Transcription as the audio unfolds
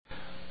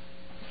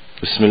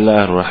بسم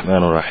الله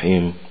الرحمن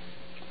الرحيم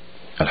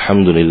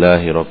الحمد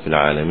لله رب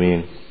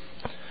العالمين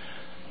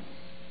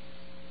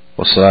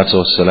والصلاة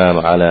والسلام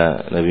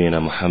على نبينا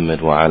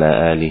محمد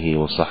وعلى آله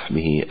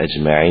وصحبه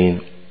أجمعين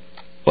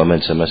ومن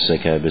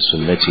تمسك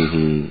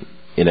بسنته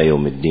إلى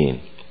يوم الدين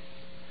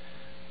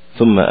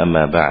ثم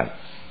أما بعد.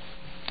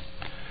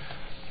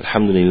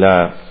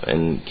 Alhamdulillah,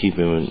 and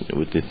keeping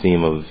with the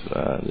theme of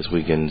this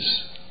weekend's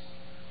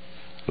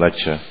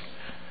lecture,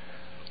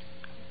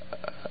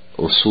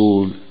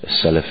 Usul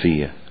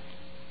Salafiyyah,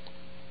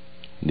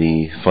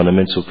 the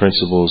fundamental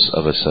principles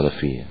of a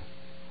Salafiyyah,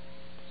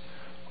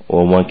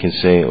 or one can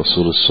say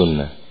Usul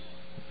Sunnah,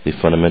 the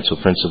fundamental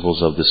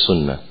principles of the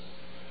Sunnah,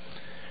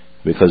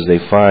 because they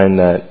find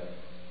that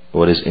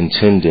what is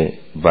intended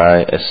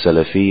by a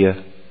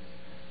Salafiyyah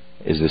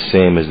is the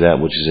same as that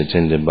which is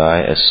intended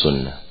by a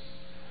Sunnah.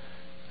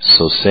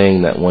 So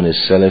saying that one is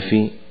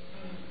Salafi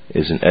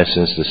is in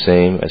essence the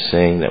same as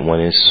saying that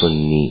one is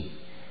Sunni.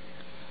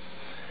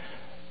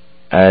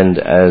 And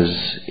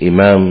as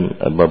Imam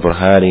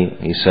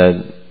al-Barbahari, he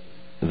said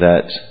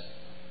that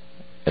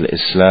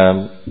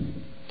al-Islam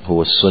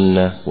huwa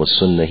sunnah wa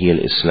sunnah hiya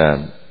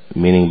al-Islam,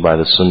 meaning by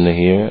the sunnah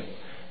here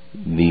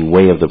the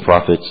way of the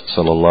Prophet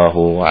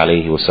sallallahu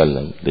alaihi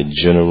wasallam, the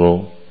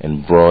general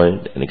and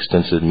broad and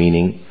extensive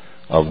meaning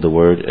of the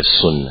word as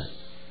sunnah.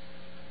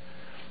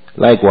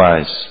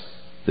 Likewise,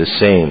 the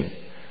same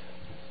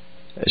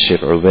Shaykh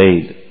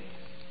Ubaid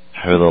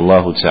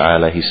hafidhahullah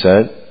ta'ala, he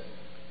said,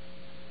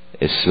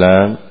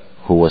 Islam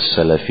huwa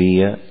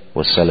Salafiyyah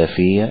wa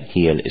Salafiyyah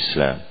hiya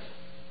al-Islam.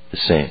 The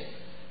same.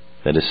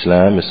 That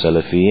Islam is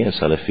Salafiyyah and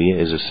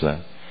Salafiyyah is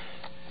Islam.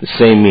 The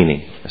same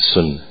meaning as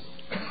Sunnah.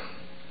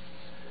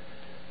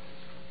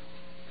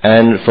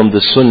 And from the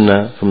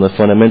Sunnah, from the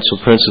fundamental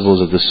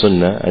principles of the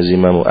Sunnah, as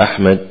Imam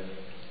Ahmad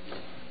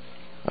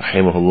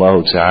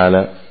rahimahullah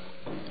ta'ala,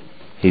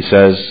 he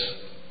says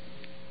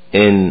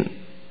in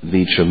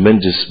the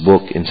tremendous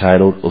book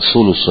entitled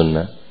Usul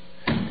Sunnah,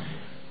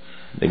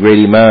 the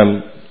great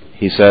Imam,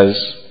 he says,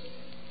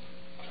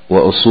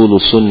 وَأُصُولُ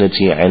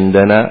السُنَّةِ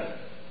عِنْدَنَا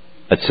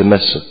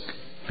التَّمَسُّكُ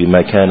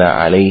بِمَا كَانَ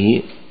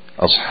عَلَيْهِ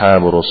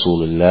أَصْحَابُ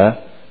رَسُولِ اللَّهِ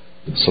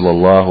صلى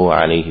الله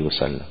عليه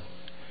وسلم.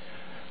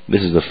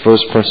 This is the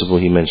first principle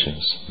he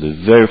mentions, the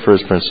very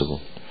first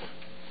principle.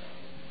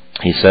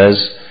 He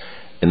says,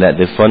 and that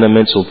the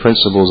fundamental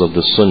principles of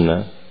the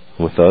Sunnah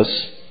with us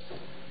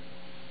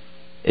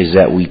is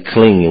that we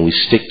cling and we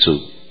stick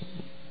to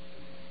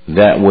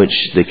that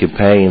which the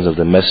companions of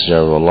the Messenger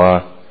of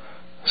Allah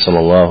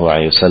sallallahu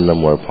alaihi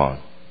wasallam were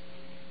upon.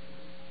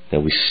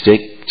 That we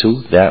stick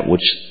to that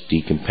which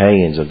the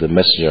companions of the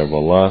Messenger of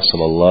Allah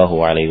sallallahu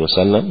alaihi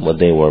wasallam, what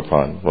they were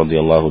upon,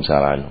 radiyallahu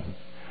ta'ala anhum.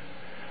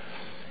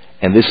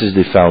 And this is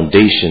the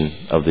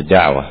foundation of the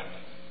da'wah.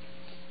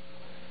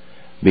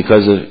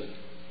 Because if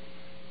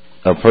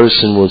a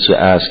person were to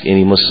ask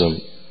any Muslim,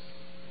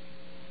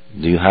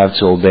 do you have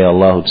to obey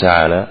Allah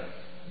ta'ala?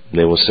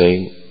 They will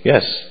say,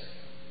 yes.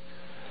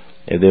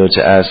 If they were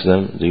to ask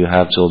them, do you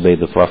have to obey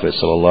the Prophet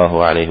sallallahu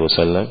alaihi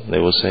wasallam? They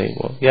will say,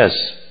 well, yes.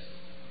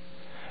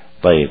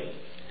 But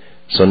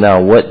so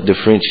now what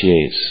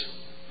differentiates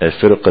a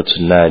firqatul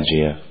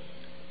najiyah,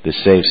 the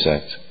safe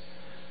sect,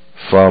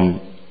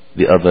 from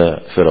the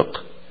other firq,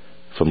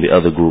 from the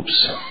other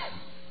groups?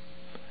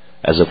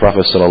 As the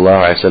Prophet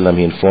sallallahu alaihi wasallam,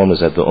 he informed us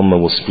that the ummah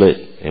will split,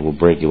 it will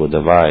break, it will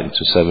divide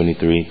into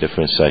 73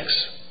 different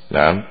sects.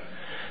 Now,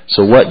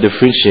 so what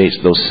differentiates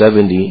those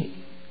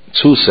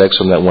 72 sects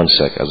from that one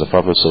sect? As the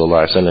Prophet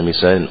sallallahu alaihi wasallam, he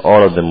said, and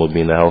all of them will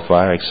be in the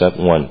hellfire except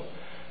one.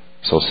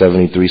 So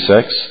 73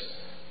 sects,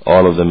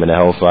 all of them in the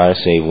hellfire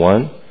save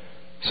one.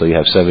 So you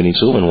have 72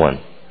 and one.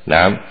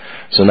 Now,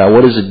 so now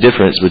what is the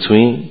difference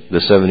between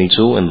the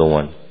 72 and the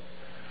one?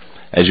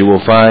 As you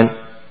will find,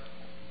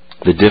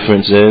 the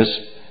difference is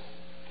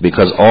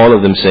because all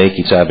of them say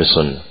Kitab and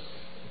Sunnah.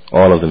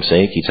 All of them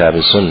say Kitab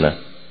and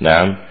Sunnah.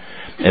 Now,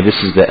 and this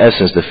is the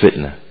essence, the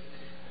fitna.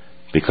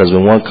 Because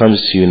when one comes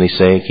to you and they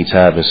say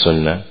Kitab and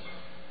Sunnah,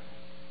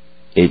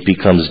 it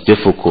becomes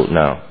difficult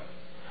now.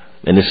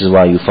 And this is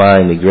why you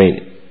find the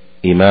great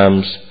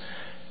Imams,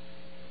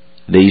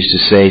 they used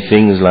to say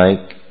things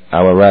like,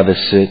 I would rather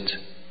sit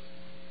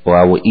or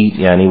I will eat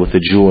with a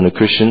Jew and a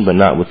Christian, but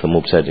not with a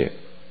Mubtadi'.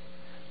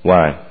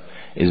 Why?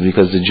 It's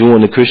because the Jew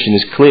and the Christian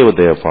is clear what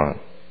they're upon.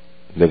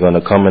 They're going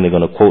to come and they're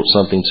going to quote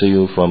something to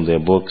you from their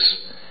books.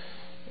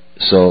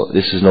 So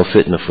this is no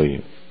fitna for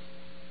you.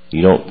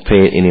 You don't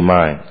pay it any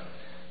mind.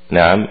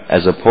 Now,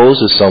 as opposed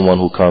to someone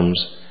who comes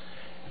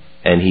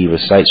and he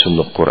recites from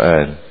the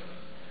Quran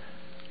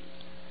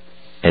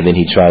and then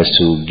he tries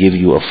to give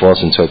you a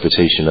false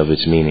interpretation of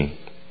its meaning.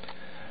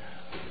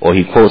 Or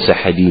he quotes a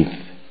hadith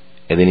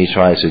and then he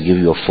tries to give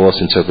you a false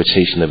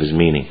interpretation of his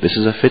meaning. This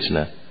is a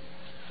fitna.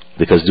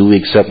 Because do we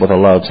accept what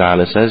Allah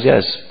Ta'ala says?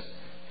 Yes.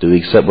 Do we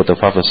accept what the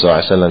Prophet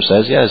Sallallahu Alaihi Wasallam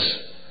says? Yes.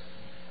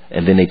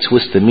 And then they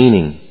twist the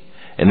meaning.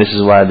 And this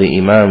is why the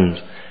Imams,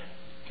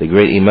 the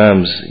great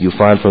Imams, you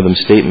find from them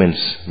statements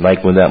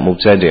like when that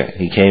Mubtadi',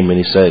 he came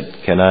and he said,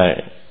 can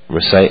I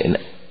recite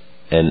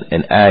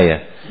an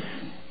ayah?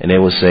 And they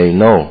will say,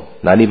 no,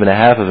 not even a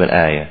half of an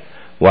ayah.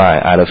 Why?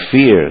 Out of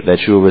fear that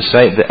you will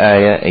recite the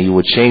ayah and you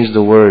will change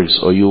the words,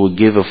 or you will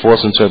give a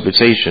false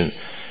interpretation,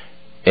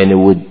 and it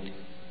would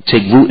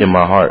take root in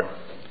my heart.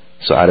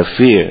 So out of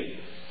fear,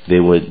 they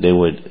would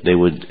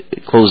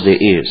close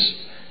their ears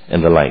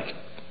and the like.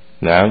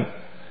 Now,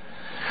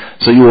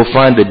 so you will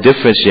find the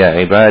difference, ya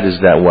ibad,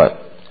 is that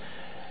what?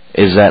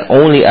 Is that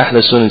only Ahl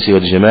Sunnati wal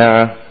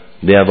Jama'ah,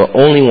 they are the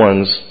only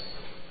ones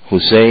who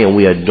say, and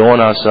we adorn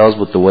ourselves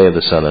with the way of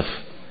the Salaf.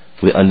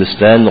 We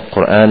understand the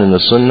Quran and the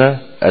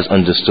Sunnah as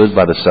understood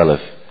by the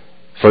Salaf.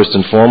 First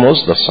and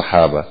foremost, the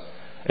Sahaba,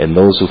 and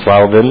those who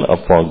follow them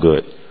upon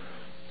good.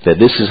 That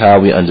this is how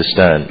we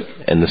understand.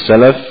 And the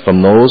Salaf,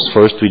 from those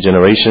first 3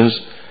 generations,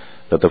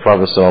 that the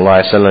Prophet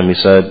ﷺ, he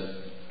said,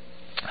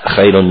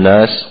 خَيْرُ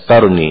النَّاسِ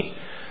قَرْنِي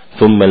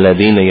ثُمَّ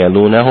الَّذِينَ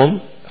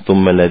يَلُونَهُمْ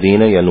ثُمَّ الَّذِينَ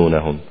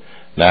يَلُونَهُمْ.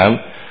 Now,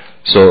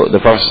 so the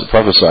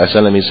Prophet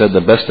ﷺ, he said,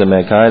 the best of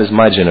mankind is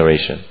my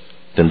generation.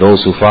 Then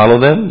those who follow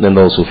them, then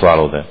those who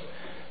follow them.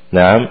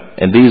 Now,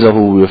 and these are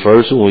who we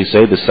refer to when we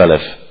say the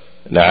Salaf.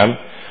 Now,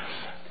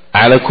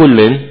 ala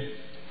kullin,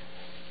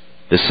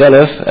 the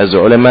Salaf, as the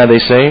ulama they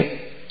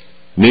say,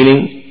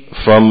 meaning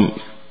from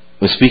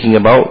speaking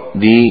about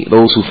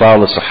those who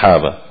follow the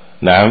Sahaba.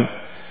 Now,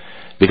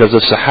 because the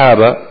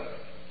Sahaba,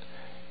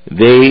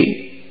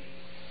 they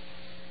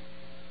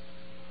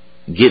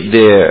get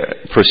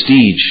their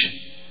prestige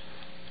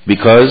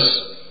because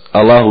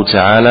Allah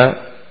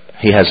Ta'ala,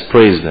 He has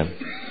praised them.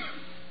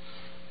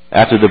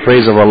 After the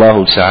praise of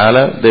Allah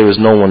Ta'ala, there is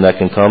no one that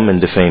can come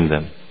and defame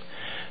them.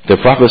 The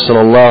Prophet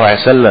Sallallahu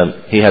Alaihi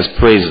Wasallam, he has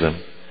praised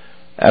them.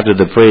 After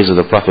the praise of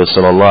the Prophet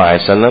Sallallahu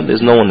Alaihi Wasallam,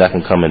 there's no one that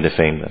can come and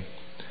defame them.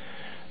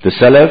 The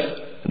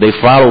Salaf, they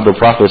follow the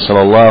Prophet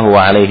Sallallahu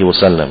Alaihi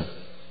Wasallam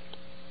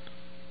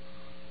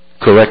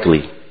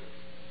correctly.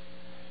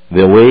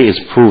 Their way is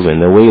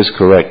proven, their way is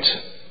correct.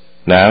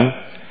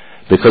 Now,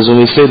 because when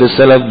we say the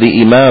Salaf,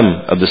 the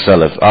Imam of the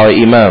Salaf, our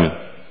Imam,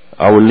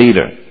 our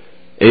leader,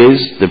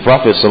 is the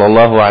Prophet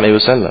Sallallahu Alaihi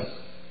Wasallam.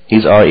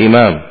 He's our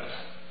Imam.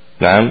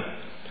 Now,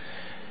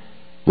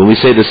 when we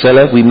say the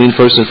Salaf, we mean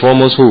first and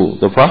foremost who?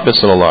 The Prophet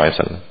Sallallahu Alaihi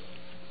Wasallam.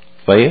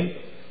 Right?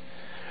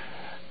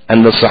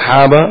 And the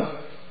Sahaba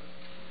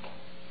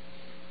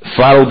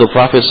followed the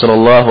Prophet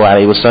Sallallahu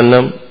Alaihi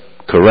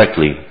Wasallam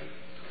correctly.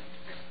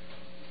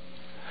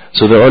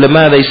 So the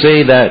ulama, they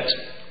say that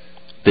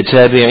the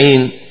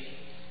Tabi'een,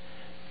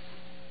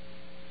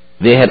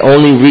 they had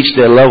only reached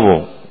their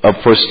level of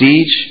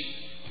prestige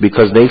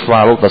because they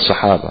followed the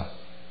Sahaba.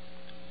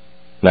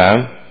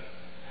 Now,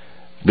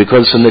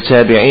 because from the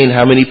Tabi'een,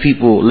 how many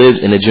people lived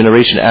in a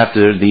generation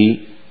after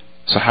the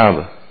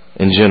Sahaba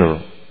in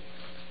general?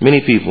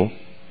 Many people.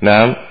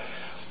 Now,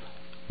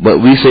 but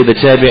we say the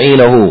Tabi'een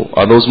are who?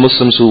 Are those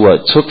Muslims who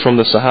took from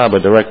the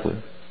Sahaba directly.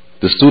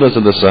 The students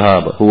of the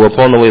Sahaba, who were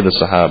upon the way of the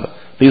Sahaba.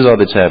 These are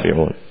the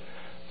Tabi'un.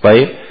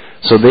 Right?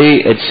 So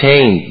they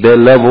attained their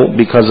level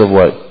because of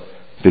what?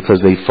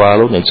 Because they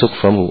followed and took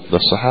from who? The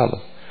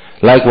Sahaba.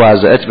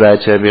 Likewise, the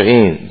Atba'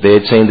 Tabi'een, they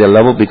attained their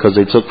level because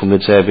they took from the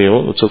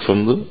Tabi'un, who took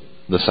from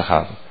the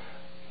Sahaba.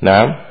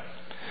 Now,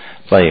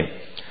 طيب.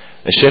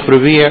 Shaykh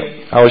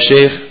Rabi', our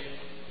Shaykh,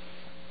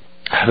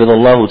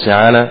 Hafidhullah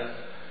Ta'ala,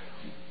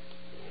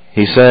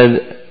 he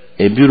said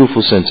a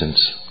beautiful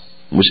sentence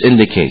which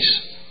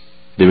indicates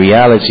the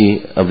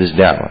reality of this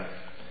da'wah.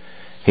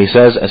 He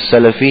says,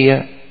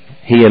 As-Salafiyyah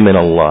hiya min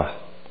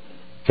Allah.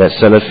 That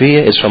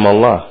Salafiyyah is from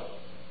Allah.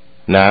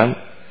 Now,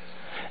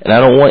 and I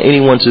don't want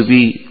anyone to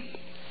be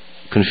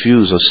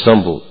confused or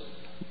stumbled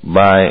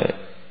by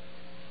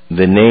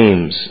the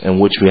names in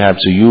which we have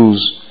to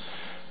use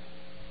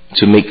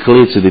to make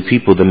clear to the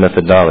people the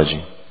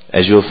methodology.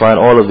 As you'll find,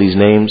 all of these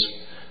names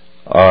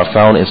are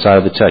found inside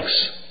of the text.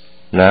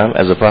 Now,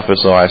 as the Prophet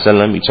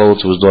ﷺ, he told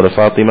to his daughter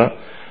Fatima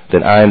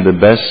that I am the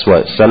best,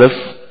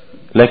 Salaf,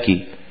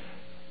 Laki.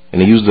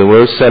 And he used the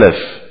word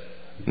Salaf.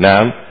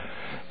 Now,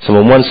 so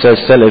when one says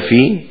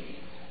Salafi,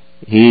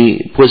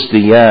 he puts the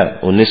ya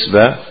or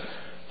nisbah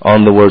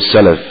on the word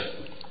Salaf.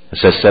 It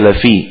says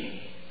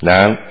Salafi.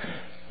 Now,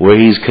 where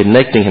he's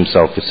connecting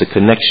himself, it's a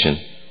connection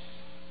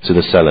to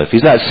the Salaf.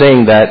 He's not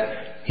saying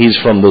that he's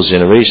from those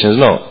generations,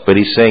 no. But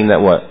he's saying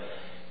that what?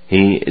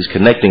 He is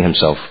connecting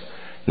himself.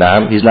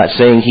 Now, he's not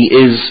saying he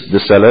is the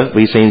Salaf, but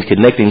he's saying he's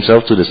connecting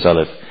himself to the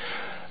Salaf.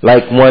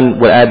 Like one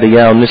would add the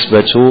ya or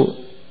nisbah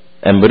to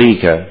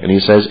America, and he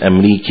says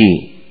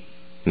Amriki.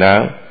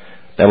 Now,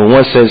 that when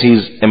one says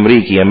he's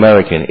Amriki,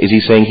 American, is he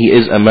saying he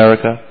is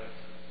America?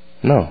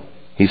 No.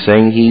 He's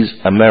saying he's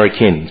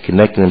American,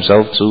 connecting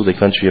himself to the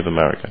country of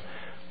America.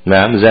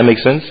 Now, does that make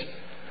sense?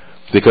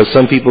 Because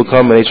some people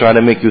come and they try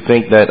to make you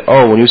think that,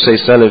 oh, when you say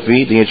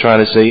Salafi, then you're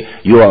trying to say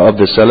you are of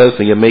the Salaf,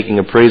 and you're making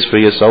a praise for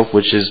yourself,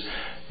 which is,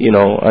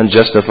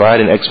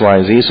 unjustified in X, Y,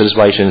 and Z, so that's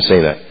why you shouldn't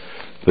say that.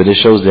 But it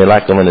shows their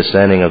lack of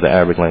understanding of the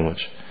Arabic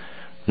language.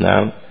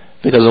 Now,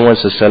 because when one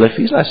says Salaf,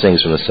 he's not saying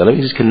he's from the Salaf,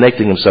 he's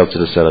connecting himself to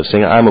the Salaf,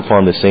 saying I'm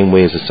upon the same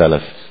way as the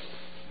Salaf.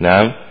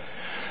 Now,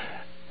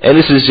 and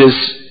this is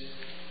just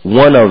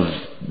one of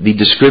the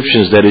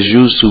descriptions that is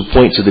used to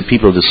point to the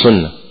people of the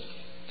Sunnah.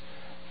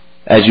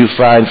 As you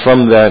find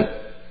from that,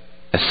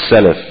 as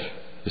Salaf.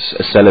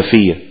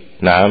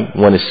 Salafiyyah. Naam,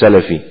 one is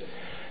Salafi.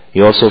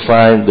 You also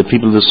find the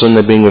people of the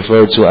Sunnah being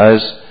referred to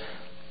as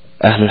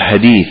Ahlul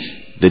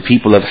Hadith, the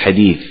people of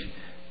Hadith.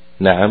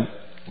 Naam,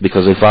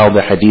 because they follow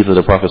the Hadith of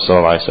the Prophet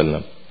sallallahu alaihi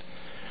wasallam.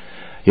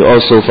 You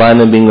also find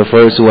them being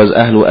referred to as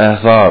Ahlul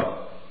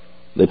Athar,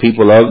 the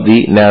people of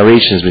the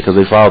narrations, because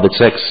they follow the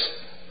text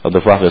of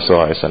the Prophet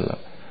sallallahu alaihi wasallam.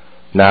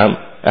 Naam,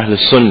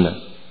 Ahlul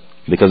Sunnah,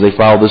 because they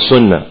follow the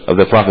Sunnah of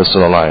the Prophet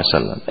sallallahu alaihi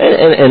wasallam,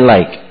 and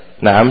like.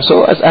 Naam,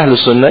 so as Ahlul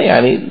Sunnah,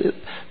 yani,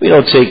 we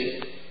don't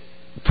take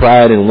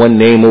pride in one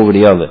name over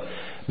the other,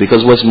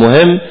 because what's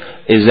muhim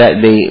is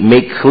that they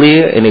make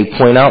clear and they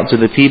point out to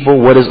the people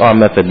what is our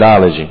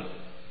methodology.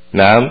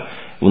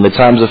 Naam, when the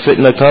times of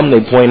fitna come,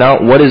 they point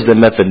out what is the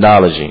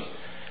methodology,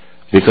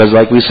 because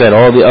like we said,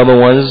 all the other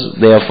ones,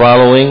 they are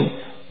following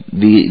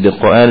the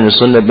Quran and the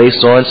Sunnah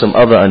based on some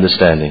other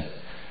understanding.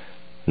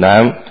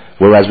 Naam,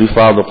 whereas we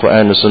follow the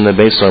Quran and the Sunnah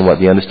based on what?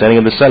 The understanding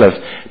of the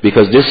Salaf,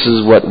 because this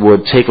is what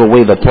would take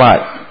away the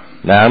plot.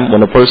 Naam,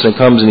 when a person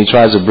comes and he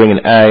tries to bring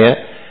an ayah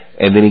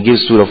and then he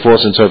gives to it a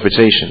false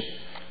interpretation.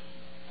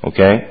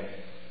 Okay?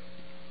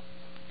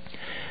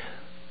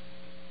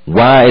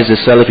 Why is the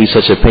Salafi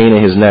such a pain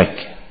in his neck?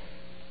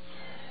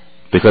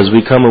 Because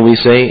we come and we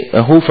say,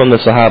 who from the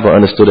Sahaba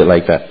understood it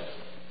like that?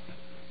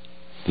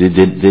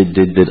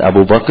 Did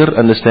Abu Bakr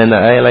understand the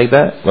ayah like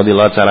that?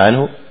 Radiallahu ta'ala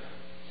anhu?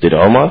 Did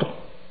Umar?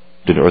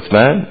 Did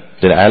Uthman?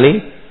 Did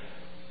Ali?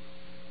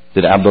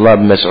 Did Abdullah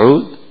bin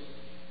Mas'ud?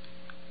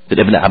 Did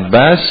Ibn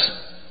Abbas?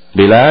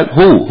 Bilal?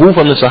 Who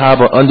from the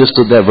Sahaba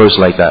understood that verse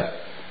like that?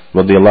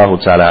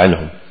 Radiallahu ta'ala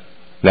anhum.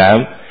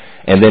 Naam.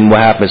 And then what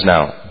happens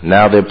now?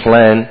 Now their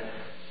plan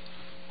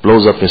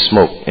blows up in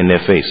smoke in their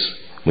face.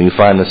 When you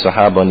find the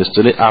Sahaba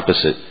understood it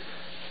opposite.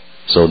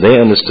 So they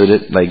understood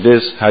it like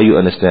this, how you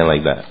understand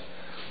like that?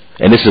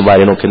 And this is why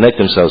they don't connect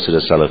themselves to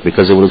the Salaf,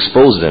 because it will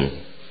expose them.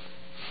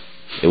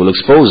 It will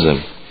expose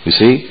them, you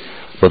see.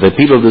 But the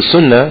people of the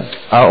Sunnah,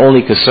 our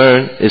only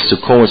concern is to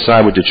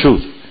coincide with the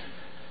truth.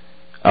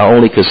 Our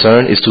only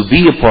concern is to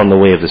be upon the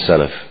way of the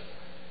Salaf.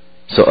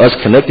 So us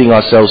connecting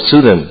ourselves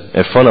to them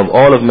in front of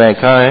all of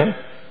mankind,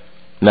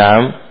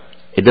 now,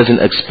 it doesn't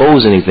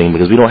expose anything,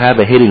 because we don't have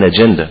a hidden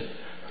agenda.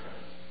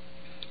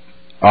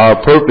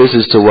 Our purpose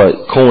is to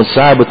what?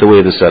 Coincide with the way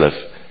of the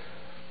Salaf.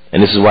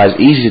 And this is why it's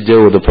easy to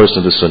deal with a person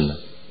of the Sunnah.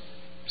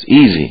 It's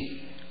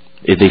easy.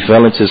 If they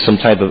fell into some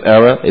type of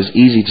error, it's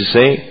easy to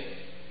say,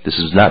 this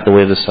is not the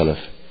way of the Salaf.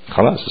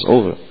 Khalas, it's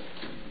over.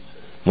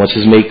 Once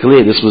it's made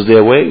clear this was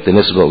their way, then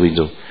this is what we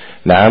do.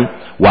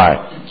 Naam.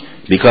 Why?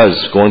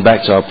 Because, going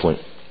back to our point,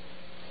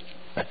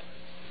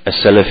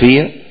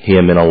 As-Salafiyyah,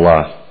 hiya min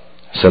Allah.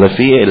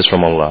 Salafiyyah, it is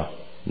from Allah.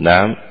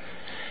 Naam.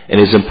 And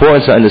it's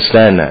important to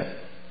understand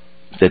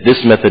that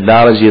this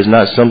methodology is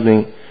not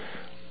something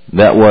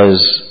that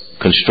was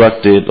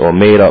constructed or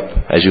made up,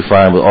 as you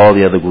find with all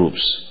the other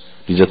groups.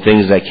 These are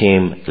things that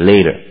came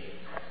later.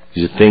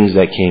 These are things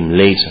that came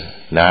later.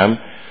 Naam.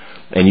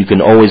 And you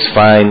can always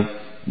find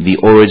the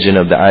origin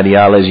of the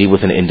ideology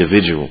with an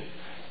individual.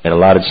 And a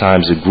lot of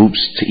times the groups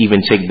to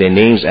even take their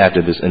names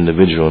after this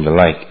individual and the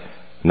like.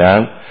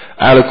 Naam.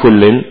 Ala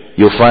kullin,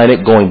 you'll find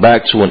it going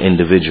back to an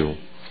individual.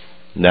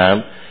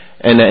 Naam.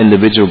 And the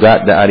individual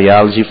got the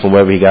ideology from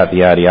wherever he got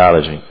the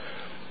ideology.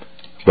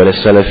 But as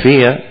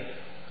Salafiyyah,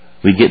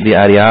 we get the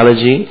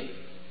ideology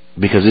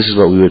because this is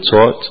what we were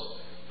taught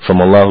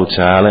from Allah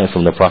Ta'ala and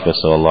from the Prophet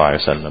Sallallahu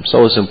Alaihi Wasallam.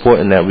 So it's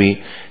important that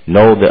we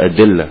know the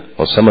adillah,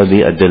 or some of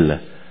the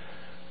adillah.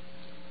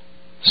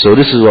 So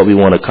this is what we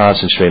want to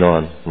concentrate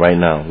on right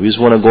now. We just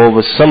want to go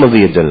over some of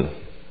the adillah.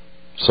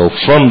 So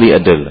from the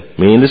adillah,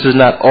 meaning this is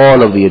not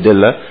all of the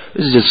adillah,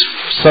 this is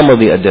just some of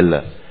the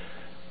adillah,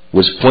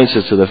 which points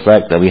us to the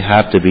fact that we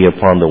have to be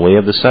upon the way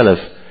of the Salaf,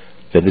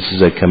 that this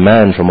is a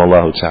command from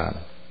Allah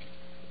Ta'ala.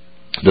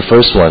 The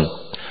first one,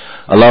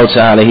 Allah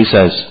Ta'ala, He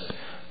says,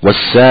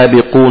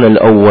 وَالسَّابِقُونَ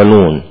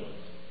الْأَوَّلُونَ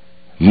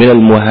مِنَ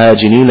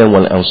الْمُهَاجِرِينَ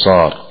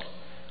وَالْأَنصَارِ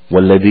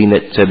وَالَّذِينَ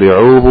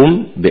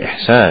اتَّبِعُوهُمْ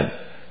بِإِحْسَانٍ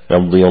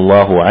رَضِيَ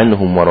اللَّهُ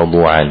عَنْهُمْ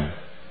وَرَضُوا عَنْهُ.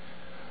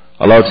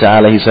 Allah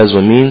Ta'ala, He says,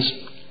 what means?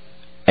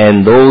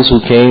 And those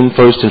who came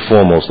first and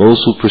foremost,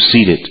 those who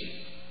preceded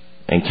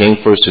and came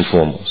first and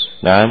foremost.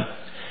 Naam.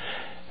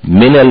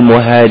 من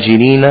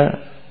المهاجرين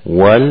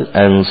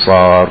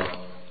والأنصار,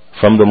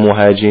 from the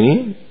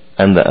muhajirin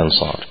and the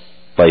ansar.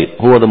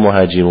 Who are the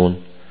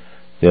muhajirun?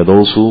 They are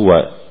those who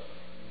what?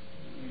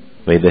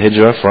 Made the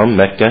hijrah from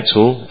Mecca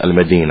to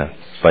Al-Madinah.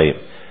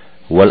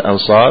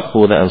 Wal-ansar,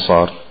 who are the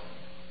ansar?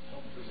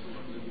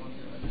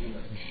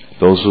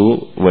 Those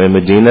who were in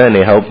Medina and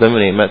they helped them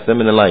and they met them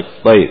and the like.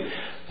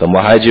 The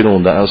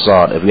muhajirun, the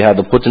ansar, if we had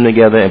to put them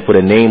together and put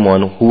a name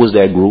on who was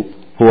that group,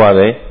 who are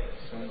they?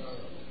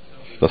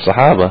 The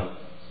Sahaba.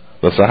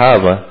 The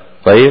Sahaba.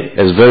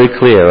 It's very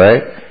clear,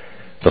 right?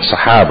 The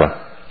Sahaba.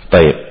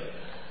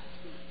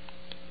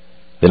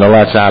 Then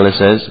Allah Ta'ala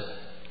says,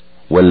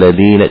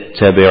 وَالَّذِينَ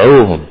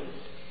اتَّبِعُوهُمْ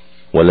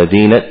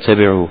وَالَّذِينَ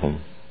اتَّبِعُوهُمْ,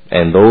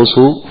 and those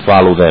who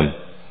follow them.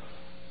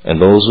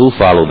 And those who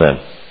follow them.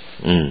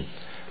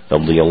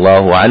 رَضِيَ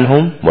اللَّهُ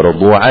عَنْهُمْ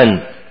وَرَضُوا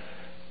عَنْهُ.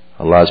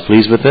 Allah is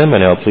pleased with them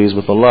and they are pleased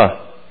with Allah.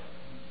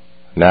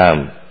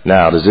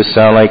 Now, does this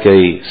sound like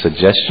a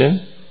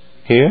suggestion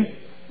here?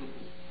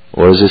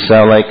 Or does it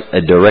sound like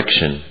a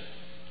direction?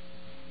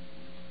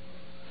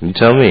 You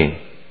tell me.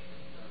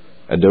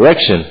 A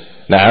direction.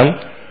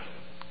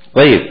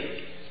 Wait.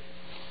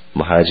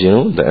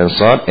 Muhajirun, the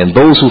Ansar, and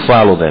those who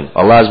follow them.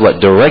 Allah is what?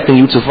 Directing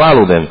you to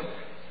follow them.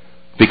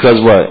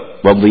 Because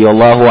what?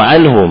 Radiyallahu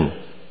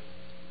anhum.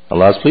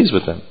 Allah is pleased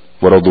with them.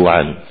 Waradu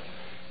an.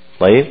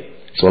 Right?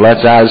 So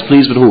Allah Ta'ala is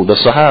pleased with who? The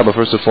Sahaba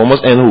first and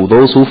foremost. And who?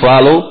 Those who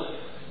follow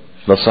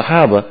the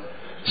Sahaba.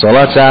 So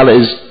Allah Ta'ala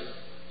is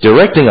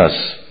directing us.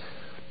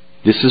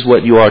 This is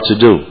what you are to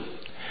do.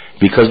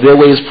 Because their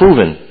way is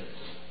proven.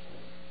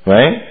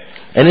 Right?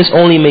 And this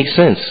only makes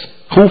sense.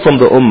 Who from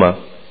the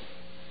Ummah?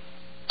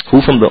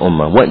 Who from the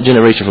Ummah? What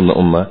generation from the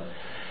Ummah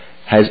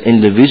has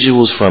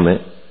individuals from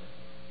it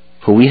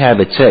who we have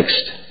a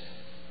text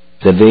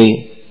that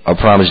they are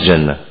promised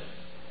Jannah?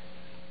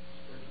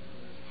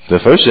 The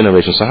first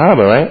generation,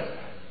 Sahaba, right?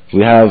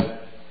 We have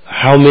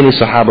how many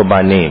Sahaba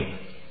by name?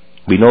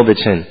 We know the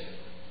 10.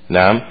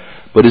 Naam.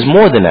 But it's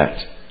more than that.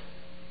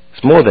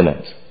 It's more than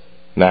that.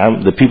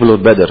 Naam. The people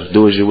of Badr,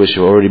 do as you wish,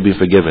 you'll already be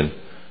forgiven.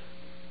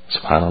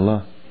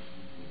 SubhanAllah.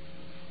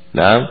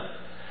 Naam.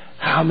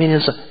 How many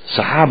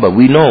Sahaba?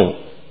 We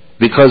know.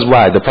 Because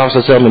why? The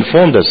Prophet ﷺ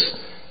informed us.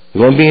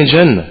 We're going to be in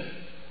Jannah.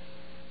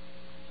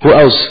 Who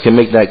else can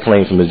make that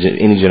claim from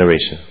any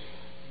generation?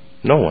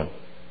 No one.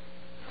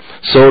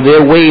 So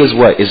their way is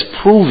what? Is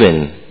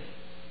proven.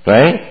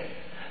 Right?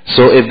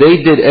 So if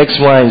they did X,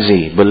 Y, and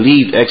Z,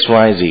 believed X,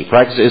 Y, and Z,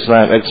 practiced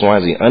Islam X, Y,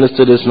 and Z,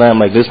 understood Islam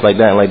like this, like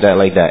that, like that,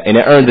 like that, and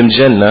it earned them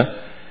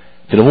Jannah,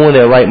 then who in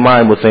their right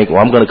mind would think, well,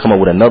 I'm going to come up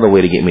with another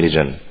way to get me to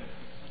Jannah?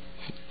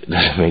 It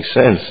doesn't make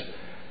sense.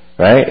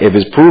 Right? If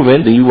it's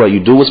proven, then what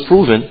you do is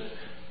proven.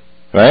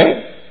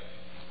 Right?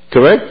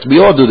 Correct? We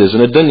all do this in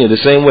the dunya the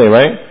same way,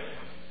 right?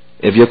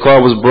 If your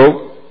car was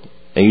broke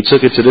and you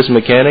took it to this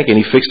mechanic and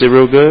he fixed it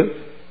real good,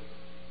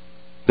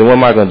 then what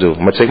am I going to do?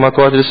 I'm going to take my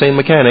car to the same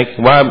mechanic.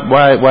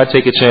 Why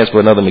take a chance for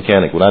another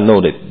mechanic when I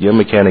know that your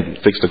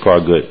mechanic fixed the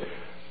car good?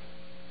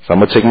 So I'm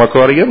going to take my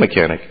car to your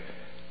mechanic.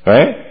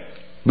 Right?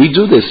 We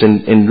do this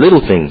in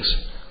little things.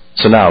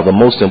 So now, the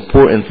most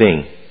important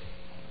thing,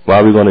 why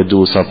are we going to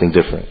do something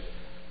different?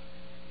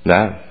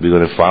 Now, we're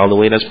going to follow the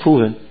way that's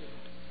proven.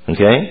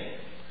 Okay?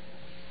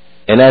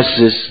 And that's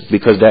just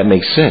because that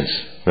makes sense.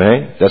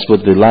 Right? That's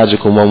what the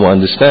logical one will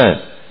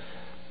understand.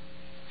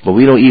 But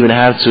we don't even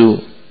have to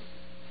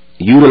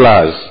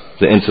utilize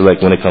the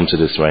intellect when it comes to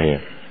this right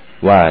here.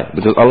 Why?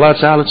 Because Allah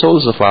Ta'ala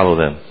told us to follow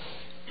them.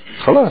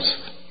 Khalas.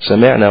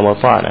 Sami'na wa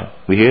ta'na.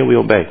 We hear, we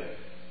obey.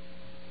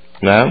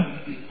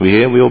 Now, we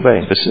hear, we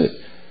obey. That's it.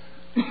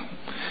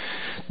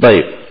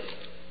 But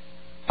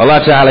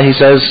Allah Ta'ala, He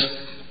says,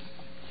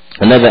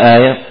 another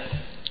ayah,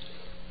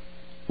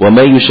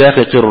 وَمَن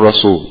يُشَاقِقِ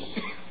الرَّسُولِ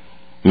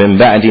مِن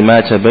بَعْدِ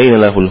مَا تَبَيَّنَ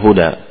لَهُ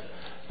الْهُدَى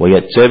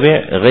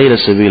وَيَتَّبِعْ غَيْرَ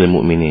سَبِيلِ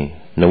الْمُؤْمِنِينَ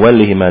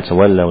نَوَلِّهِ مَا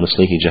تَوَلَّى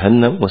وَنُصْلِهِ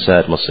جَهَنَّمَ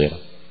وَسَاءَتْ مَصِيرًا.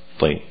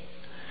 طيب.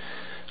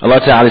 Allah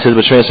Ta'ala says,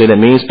 but translate that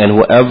means, and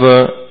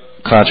whoever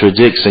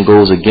contradicts and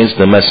goes against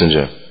the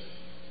messenger,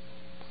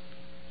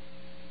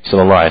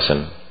 sallallahu alaihi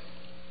wasallam,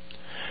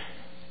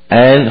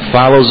 and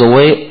follows a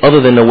way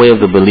other than the way of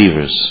the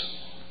believers,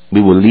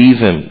 we will leave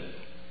him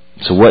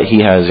to what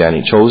he has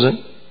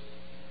chosen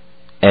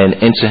and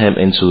enter him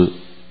into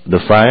the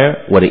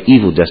fire, what an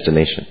evil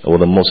destination, or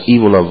the most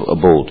evil of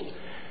abode.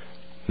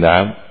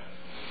 Naam.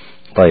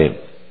 طيب.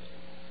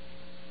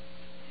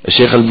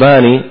 Shaykh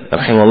Al-Bani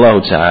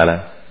rahimahullah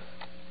ta'ala,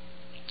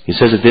 he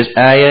says that this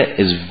ayah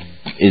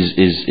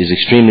is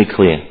extremely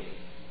clear.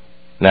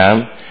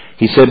 Naam.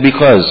 He said,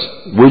 because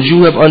would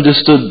you have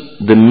understood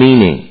the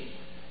meaning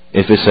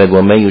if it said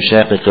وَمَن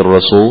يُشَاقِقِ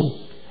الرَّسُولِ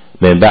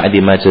مِن بَعْدِ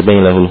مَا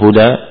تَبَيَّنَ لَهُ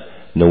الْهُدَى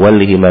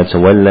نُوَلِّهِ مَا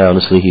تَوَلَّى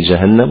وَنُصْلِهِ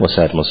جَهَنَّمَ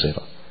وَسَاءَتْ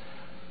مَصِيرًا?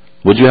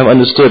 Would you have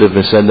understood if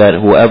it said that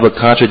whoever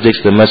contradicts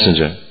the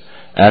messenger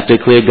after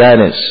clear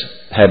guidance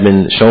had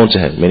been shown to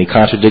him, meaning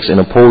contradicts and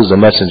opposes the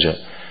messenger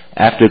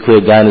after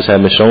clear guidance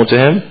had been shown to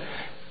him,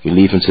 we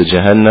leave him to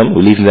Jahannam,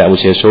 we leave him that which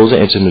he has chosen,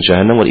 enter him to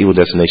Jahannam, what evil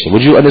destination?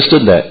 Would you have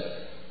understood that?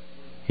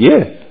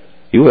 Yeah,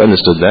 you would have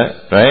understood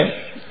that, right?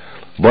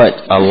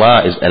 But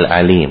Allah is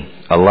Al-Alim,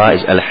 Allah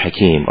is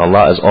Al-Hakim,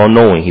 Allah is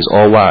all-knowing, He's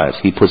all-wise.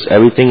 He puts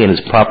everything in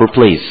His proper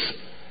place.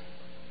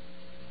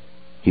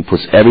 He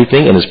puts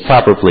everything in His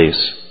proper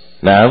place.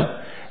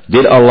 Now,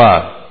 did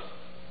Allah,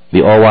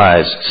 the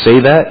all-wise,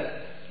 say that?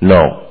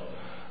 No.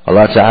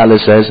 Allah Ta'ala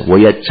says,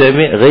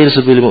 وَيَتَّبِعْ غَيْرَ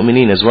سَبِيلِ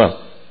الْمُؤْمِنِينَ as well.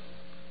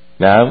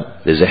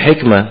 Now, there's a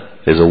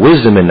hikmah, there's a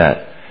wisdom in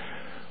that.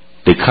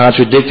 They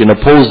contradict and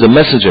oppose the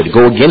messenger, they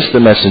go against the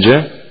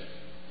messenger,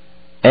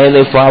 and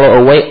they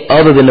follow a way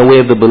other than the way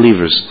of the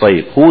believers.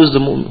 Who is the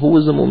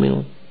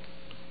mu'minun?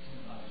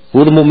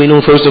 Who are the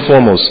mu'minun first and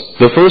foremost?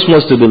 The first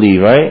ones to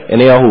believe, right?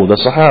 And they are who? The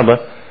Sahaba.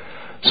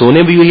 So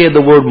whenever you hear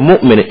the word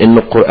mu'min in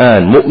the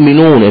Quran,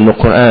 mu'minun in the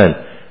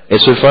Quran,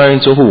 it's referring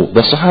to who?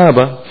 The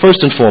Sahaba,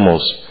 first and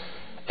foremost.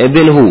 And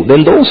then who?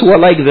 Then those who are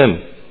like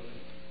them.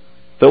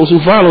 Those who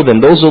follow them,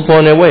 those who are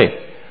upon their way.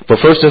 But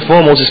first and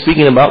foremost, it's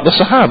speaking about the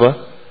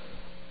Sahaba.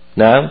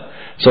 Now,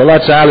 so Allah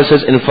Ta'ala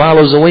says, and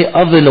follows the way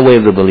other than the way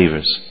of the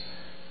believers.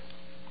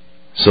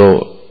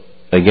 So,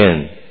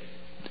 again,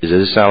 does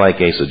it sound like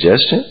a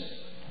suggestion?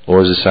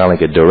 Or does it sound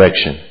like a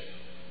direction?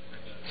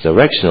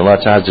 Direction. Allah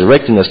Ta'ala is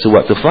directing us to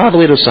what? To follow the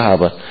way of the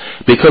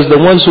Sahaba. Because the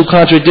ones who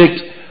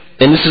contradict,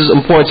 and this is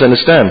important to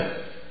understand,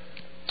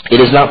 it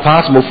is not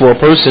possible for a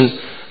person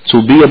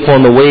to be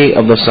upon the way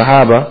of the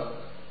Sahaba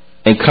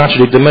and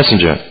contradict the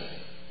Messenger,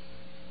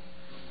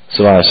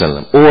 Sallallahu Alaihi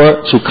Wasallam,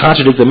 or to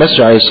contradict the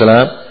Messenger, Alayhi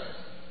Salam,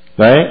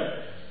 right?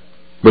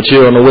 But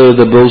you're on the way of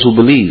those who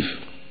believe.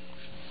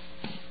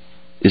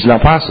 It's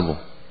not possible.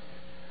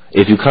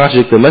 If you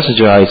contradict the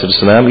Messenger, Alayhi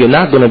Salam, you're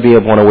not going to be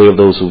upon the way of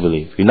those who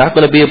believe. You're not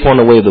going to be upon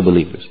the way of the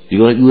believers.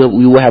 You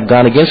will have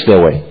gone against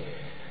their way.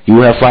 You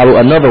will have followed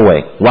another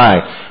way.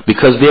 Why?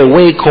 Because their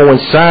way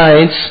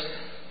coincides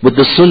with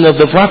the Sunnah of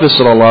the Prophet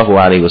Sallallahu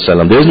Alaihi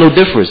Wasallam. There's no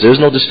difference. There's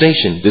no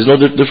distinction. There's no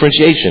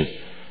differentiation.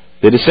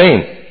 They're the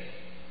same.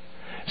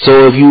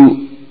 So if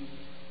you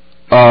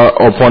are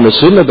upon the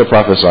Sunnah of the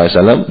Prophet Sallallahu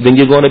Alaihi Wasallam, then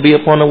you're going to be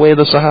upon the way of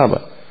the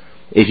Sahaba.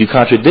 If you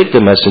contradict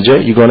the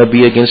Messenger, you're going to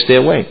be against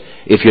their way.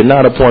 If you're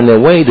not upon their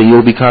way, then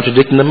you'll be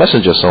contradicting the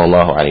Messenger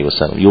Sallallahu Alaihi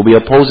Wasallam. You'll be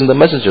opposing the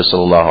Messenger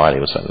Sallallahu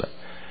Alaihi Wasallam.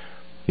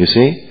 You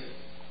see?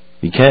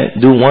 You can't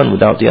do one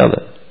without the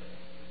other.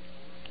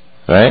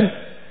 Right?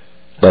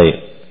 But,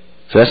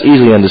 so that's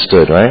easily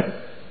understood, right?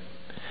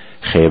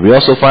 We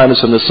also find this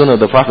from the Sunnah of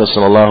the Prophet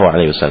Sallallahu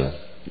Alaihi Wasallam.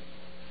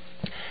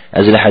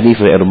 As in the hadith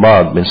of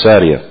Irbad bin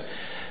Sariyah,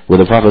 where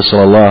the Prophet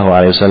Sallallahu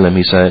Alaihi Wasallam,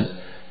 he said,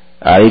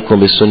 عليكم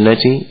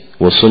بسنتي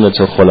وسنة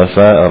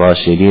الخلفاء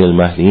الراشدين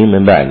المهديين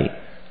من بعدي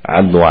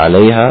عضوا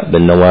عليها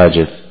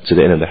بالنواجذ, to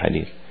the end of the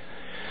hadith.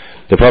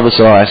 The Prophet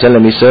Sallallahu Alaihi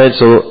Wasallam, he said,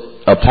 so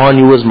upon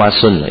you is my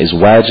sunnah. It's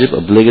wajib,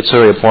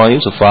 obligatory upon you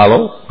to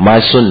follow my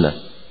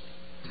sunnah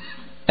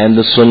and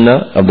the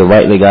sunnah of the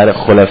rightly guided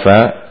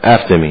khulafa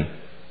after me.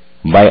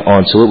 Bite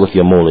onto it with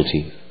your molar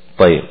teeth.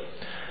 طيب.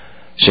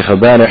 Shaykh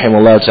Albani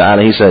rahimahullah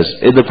ta'ala, he says,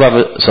 if the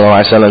Prophet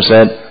Sallallahu Alaihi Wasallam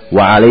said,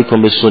 وَعَلَيْكُمْ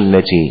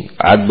بِالسُنَّةِ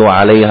عَدُّوا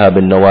عَلَيْهَا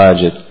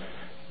بِالنَّوَاجِدِ,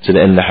 to the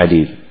end of the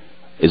hadith.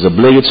 It's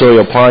obligatory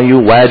upon you,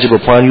 wajib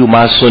upon you,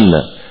 my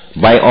sunnah.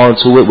 Bite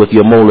onto it with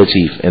your molar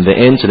teeth. And the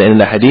end, to the end of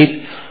the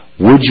hadith,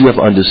 would you have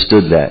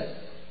understood that?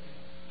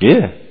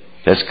 Yeah,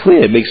 that's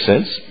clear. It makes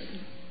sense.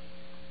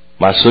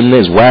 My sunnah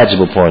is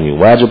wajib upon you.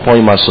 Wajib upon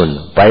you, my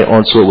sunnah. Bite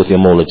onto it with your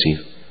molar teeth.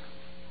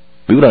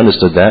 We would have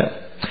understood that.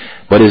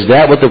 But is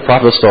that what the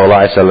Prophet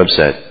ﷺ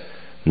said?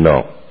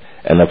 No.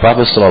 And the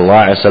Prophet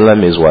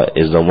ﷺ is what?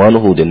 Is the one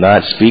who did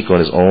not speak on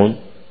his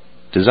own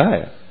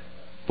desire.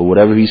 But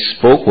whatever he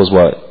spoke was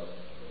what?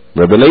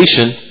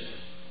 Revelation.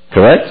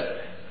 Correct?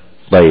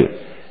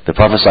 Like, the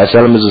Prophet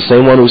ﷺ is the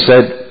same one who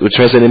said, which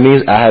translated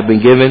means, I have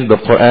been given the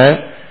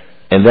Quran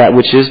and that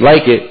which is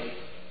like it.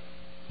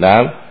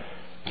 Now,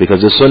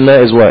 because the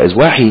sunnah is what? Is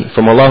wahi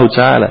from Allah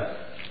Ta'ala.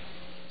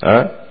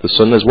 The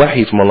sunnah is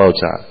wahi from Allah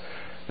Ta'ala.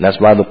 And that's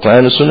why the Quran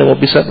and the sunnah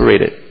won't be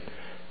separated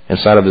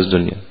inside of this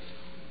dunya.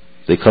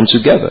 They come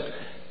together.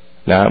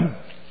 Now,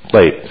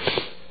 like,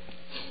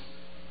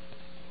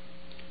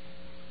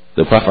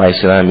 the Prophet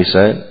ﷺ, he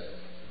said,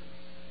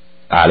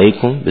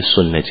 alaykum bis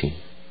sunnati.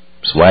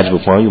 It's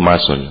wajib upon you, my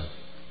sunnah.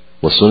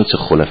 Wa sunnat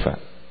al-khulafa.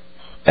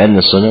 And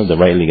the sunnah of the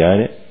rightly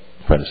guided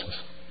predecessors.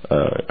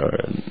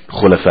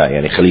 Khulafa,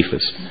 yani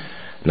khalifas.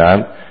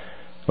 Naam.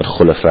 Wa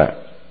khulafa.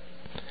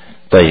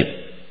 طيب.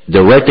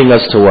 Directing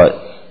us to what?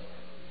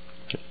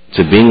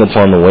 To being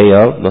upon the way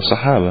of the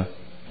Sahaba.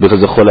 Because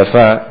the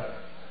khulafa,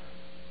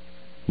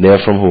 they're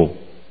from who?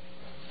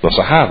 The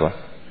Sahaba.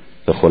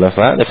 The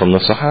khulafa, they're from the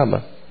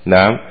Sahaba.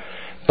 Naam.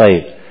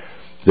 طيب.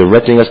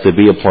 Directing us to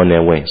be upon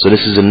their way. So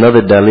this is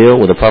another dalil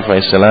where the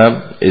Prophet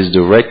ﷺ is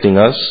directing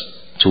us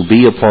to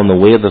be upon the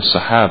way of the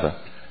Sahaba.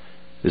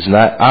 It's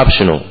not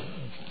optional.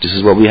 This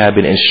is what we have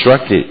been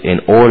instructed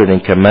and ordered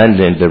and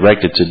commanded and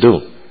directed to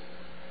do.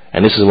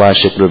 And this is why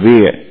Shaykh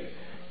Rabi'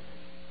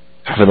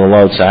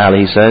 Hafidhullah Ta'ala,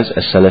 he says,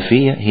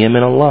 As-Salafiyyah hiya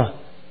min Allah.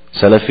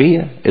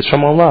 Salafiyyah, it's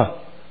from Allah.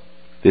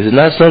 This is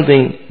not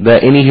something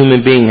that any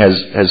human being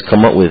has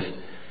come up with.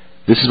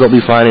 This is what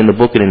we find in the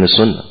book and in the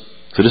Sunnah.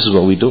 So this is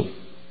what we do.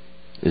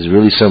 It's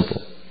really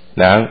simple.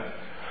 Now,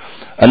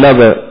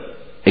 another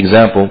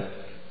example,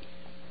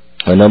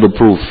 another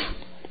proof.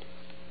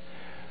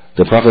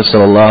 The Prophet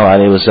Sallallahu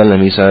Alaihi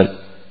Wasallam, he said,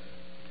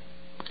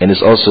 and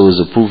this also is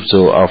a proof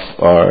to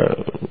our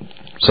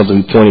something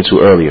we pointed to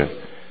earlier.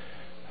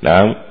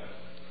 Now,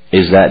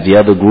 is that the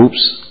other groups,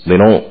 they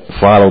don't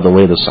follow the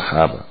way of the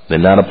Sahaba. They're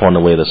not upon the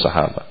way of the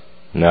Sahaba.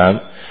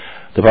 Now,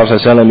 the Prophet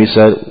Sallallahu Alaihi Wasallam, he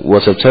said,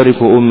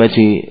 وَسَتَرِكُ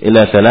أُمَّتِي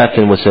إِلَى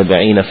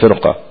 73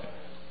 فِرْقَةٍ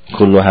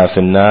كلها في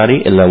النار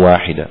إلا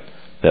واحدة.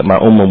 That my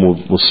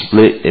ummah will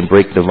split and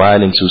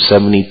divide into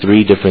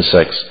 73 different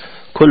sects.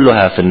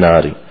 كلها في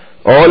النار.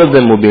 All of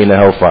them will be in the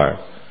hellfire.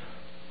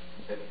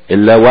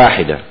 إلا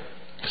واحدة.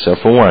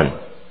 Except for one.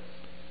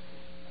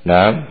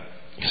 Now,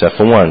 except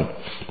for one.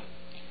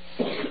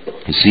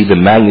 You see the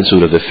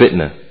magnitude of the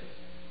fitna.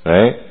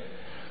 Right?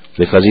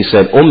 Because he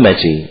said,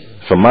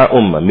 ummati, from my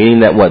ummah. Meaning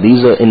that what?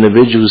 These are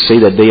individuals who say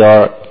that they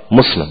are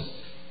Muslim.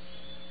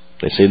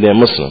 They say they're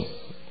Muslim.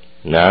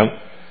 Now,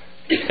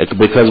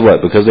 because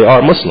what? Because they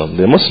are Muslim.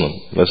 They're Muslim.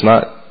 Let's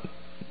not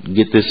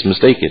get this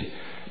mistaken.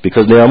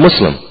 Because they are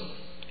Muslim.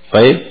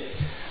 Right?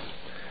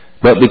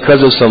 But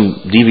because of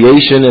some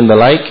deviation and the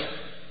like,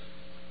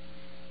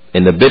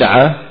 and the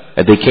bid'ah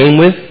that they came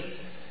with,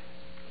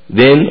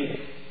 then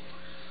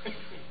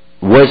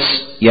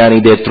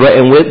they're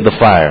threatened with the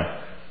fire.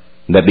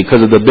 That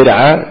because of the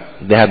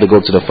bid'ah, they have to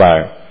go to the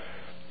fire.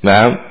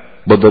 Now,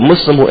 but the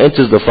Muslim who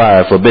enters the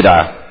fire for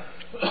bid'ah,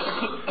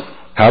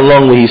 how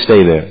long will he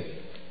stay there?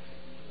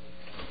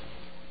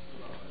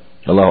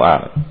 Allahu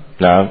A'lam.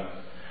 Now,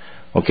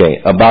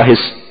 okay, about his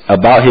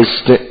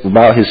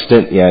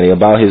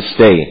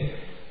stay.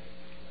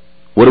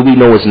 What do we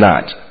know it's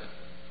not?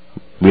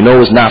 We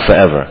know it's not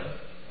forever.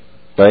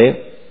 Right?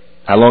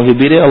 How long he'll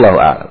be there? Allahu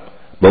A'lam.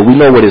 But we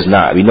know what it's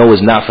not. We know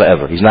it's not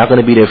forever. He's not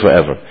going to be there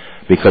forever.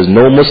 Because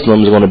no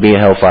Muslim is going to be in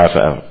hellfire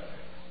forever.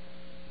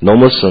 No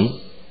Muslim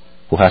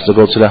who has to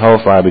go to the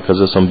hellfire because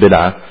of some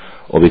bid'ah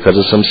or because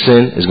of some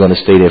sin is going to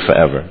stay there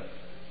forever.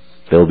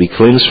 They will be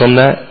cleansed from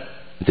that,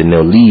 then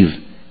they'll leave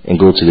and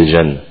go to the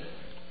Jannah.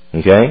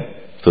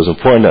 Okay? So it's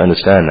important to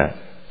understand that.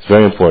 It's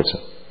very important.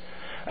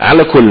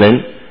 Ala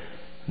kullin,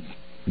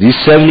 these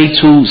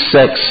 72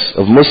 sects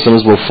of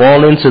Muslims will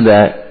fall into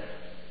that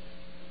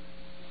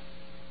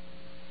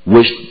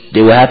which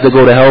they will have to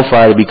go to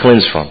hellfire to be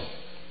cleansed from.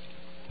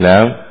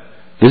 Now,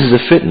 this is a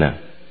fitna.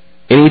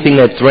 Anything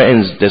that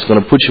threatens, that's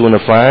going to put you in the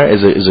fire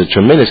is a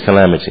tremendous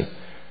calamity.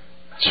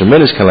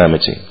 Tremendous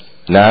calamity.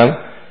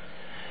 Now,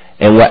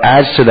 and what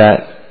adds to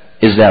that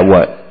is that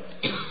what?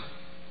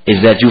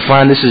 Is that you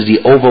find this is the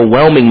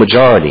overwhelming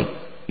majority.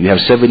 You have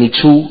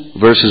 72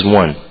 versus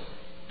 1.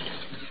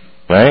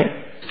 Right?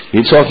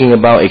 You're talking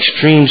about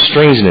extreme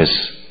strangeness.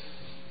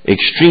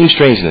 Extreme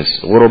strangeness.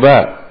 What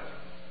about?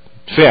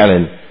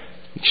 Fa'lan.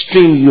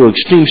 You're an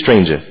extreme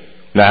stranger.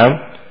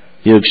 Now,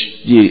 you're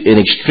an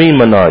extreme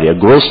minority, a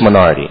gross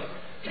minority.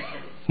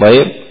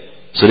 Right?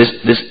 So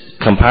this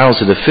compounds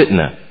to the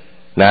fitna.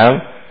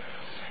 Now,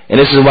 and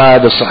this is why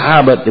the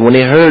Sahaba, when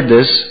they heard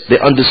this, they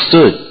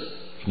understood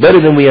better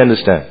than we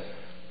understand.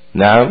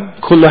 Now,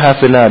 kullaha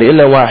fi nari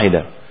illa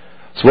wahida.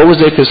 So what was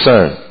their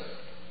concern?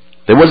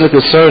 There was a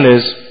concern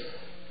is,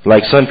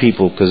 like some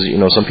people, because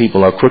some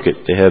people are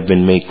crooked. They have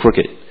been made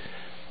crooked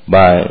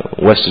by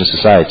Western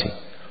society.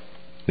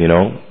 You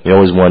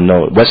always want to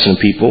know. Western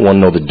people want to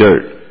know the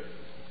dirt.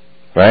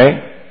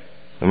 Right?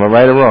 Am I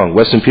right or wrong?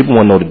 Western people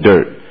want to know the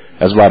dirt.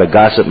 That's why the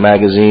gossip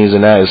magazines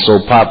and that is so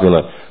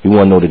popular. We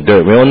want to know the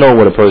dirt. We don't know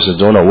what a person's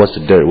doing or what's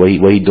the dirt. What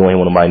he doing,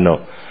 what nobody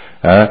know.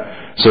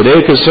 So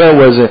their concern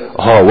wasn't,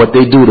 what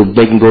they do,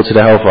 they can go to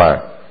the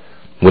hellfire.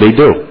 What they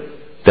do.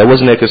 That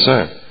wasn't their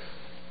concern.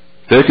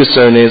 Their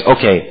concern is,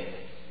 okay,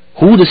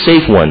 who the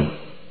safe one?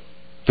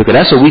 Because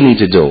that's what we need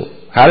to do.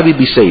 How do we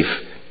be safe?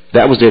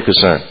 That was their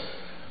concern.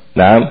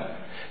 Now,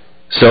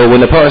 so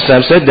when the Prophet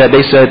said that,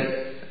 they said,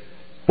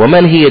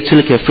 وَمَنْ هِيَ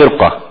تِلْكَ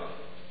فِرْقَةً.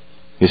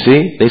 You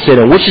see? They said,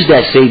 and which is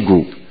that safe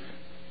group?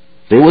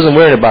 They wasn't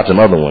worried about them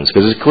other ones,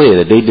 because it's clear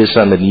that they did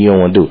something that you don't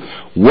want to do.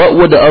 What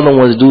would the other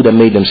ones do that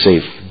made them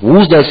safe?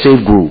 Who's that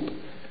safe group?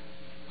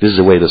 This is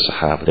the way of the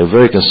Sahaba. They're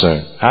very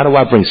concerned. How do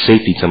I bring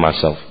safety to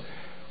myself?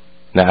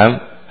 Now,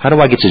 how do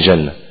I get to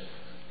Jannah?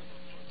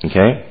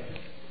 Okay?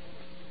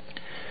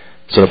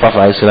 So the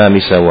Prophet ﷺ,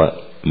 he said what?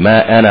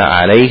 مَا أَنَا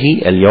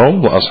عَلَيْهِ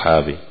الْيَوْمِ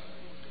وَأَصْحَابِي.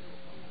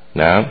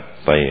 Now,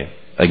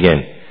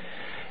 again.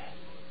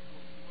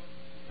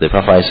 The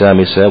Prophet ﷺ,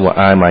 he said, what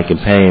I and my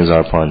companions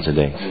are upon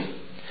today.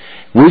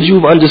 Would you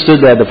have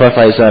understood that the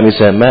Prophet ﷺ, he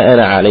said, مَا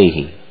أَنَا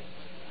عَلَيْهِ,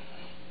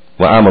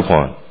 what I'm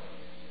upon?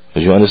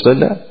 Would you understood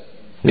that?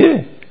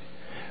 Yeah.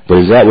 But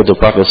is that what the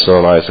Prophet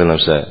ﷺ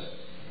said?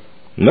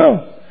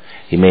 No.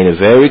 He made it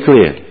very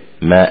clear.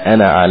 مَا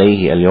أَنَا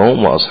عَلَيْهِ الْيَوْمِ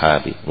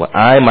وَأَصْحَابِي, what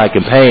I and my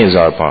companions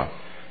are upon.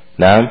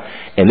 Now,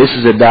 and this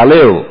is a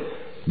dalil,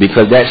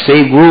 because that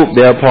same group,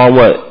 they're upon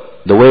what?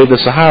 The way of the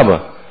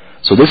Sahaba.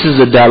 So this is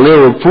a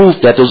dalil of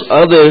proof that those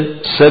other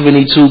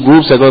 72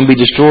 groups that are going to be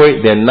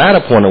destroyed, they're not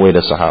upon the way of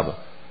the Sahaba.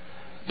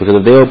 Because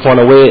if they're upon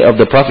the way of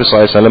the Prophet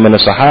ﷺ and the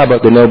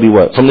Sahaba, then they'll be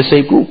what? From the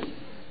same group.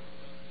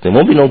 There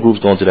won't be no groups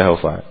going to the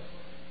hellfire.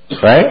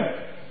 Right?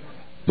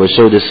 But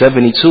so the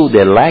 72,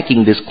 they're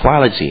lacking this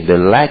quality. They're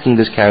lacking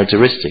this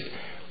characteristic.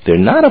 They're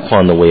not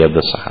upon the way of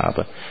the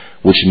Sahaba.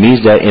 Which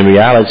means that in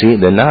reality,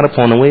 they're not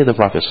upon the way of the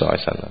Prophet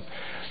ﷺ.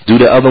 Do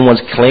the other ones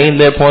claim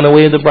they're upon the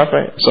way of the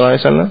Prophet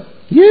ﷺ?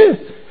 Yeah.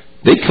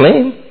 They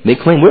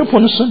claim we're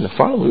upon the Sunnah.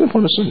 Follow, we're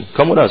upon the Sunnah.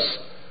 Come with us.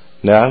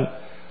 Now,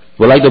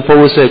 but like the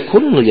poet said,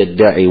 كُلُّ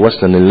يَدَّعِي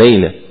وَسْلًا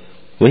اللَّيْلَ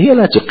وَهِيَ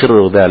لَا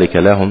تُقِرُّ ذَلِكَ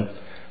لَهُمْ.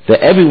 That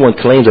everyone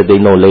claims that they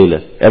know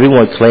Layla.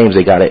 Everyone claims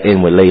they got it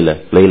in with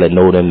Layla. Layla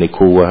know them, they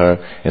cool with her,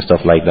 and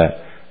stuff like that.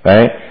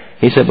 Right?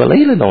 He said, but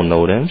Layla don't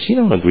know them. She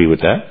don't agree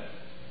with that.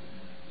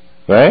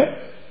 Right?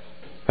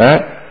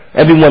 Right?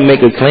 Everyone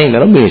make a claim. That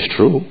don't mean it's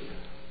true.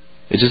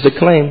 It's just a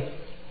claim.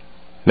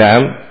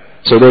 Now,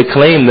 so they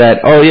claim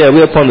that,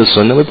 we're upon the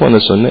Sunnah, we're upon the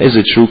Sunnah. Is it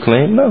a true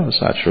claim? No,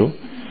 it's not true.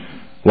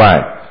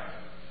 Why?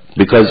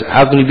 Because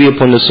how can you be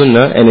upon the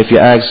sunnah, and if you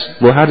ask,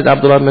 well, how did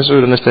Abdullah ibn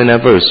Mas'ud understand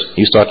that verse?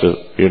 You start to,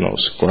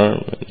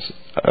 squirm,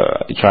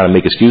 you try to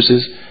make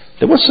excuses.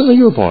 Then what sunnah are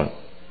you upon?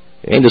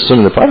 It ain't the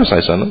sunnah of the Prophet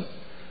ﷺ.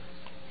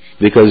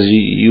 Because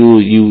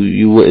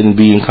you wouldn't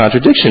be in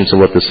contradiction to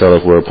what the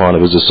Salaf were upon. It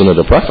was the sunnah of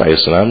the Prophet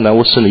ﷺ. Now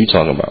what sunnah are you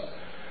talking about?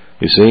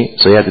 You see?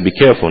 So you have to be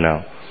careful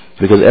now.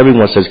 Because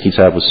everyone says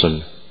kitab was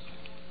sunnah.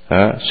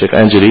 Sheikh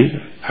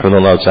Anjali,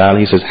 Hafidhullah Ta'ala,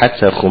 he says,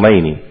 Hatta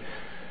Khomeini.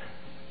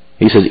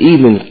 He says,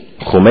 even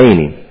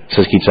Khomeini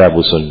says kitab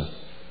was sunnah.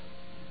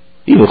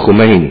 Even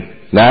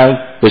Khomeini.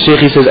 Now, the Sheikh,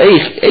 he says,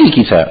 ay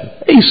kitab,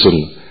 ay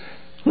sunnah.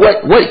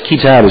 What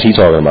kitab is he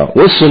talking about?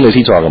 What sunnah is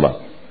he talking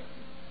about?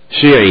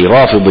 Shi'i,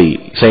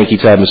 Rafidi, saying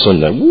kitab and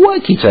sunnah.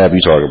 What kitab are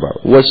you talking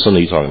about? What sunnah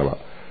are you talking about?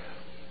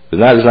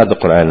 It's not the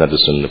Quran, not the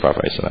sunnah of the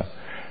Prophet ﷺ.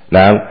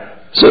 Now,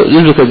 so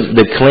just because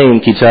they claim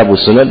kitab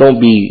was sunnah,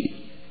 don't be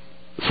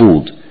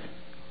fooled.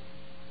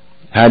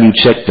 How do you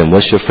check them?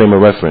 What's your frame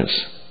of reference?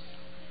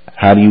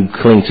 How do you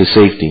cling to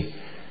safety?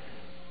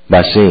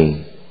 By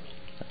seeing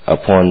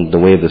upon the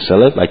way of the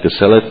Salaf, like the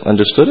Salaf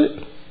understood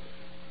it.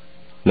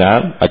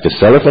 Now, like the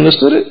Salaf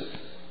understood it,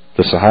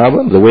 the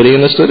Sahaba, the way they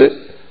understood it,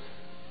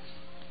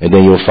 and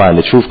then you'll find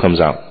the truth comes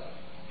out.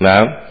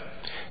 Now,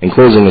 in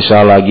closing,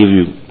 inshallah, I'll give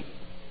you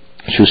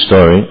a true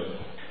story.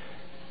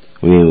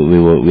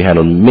 We had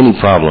many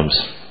problems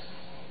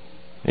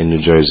in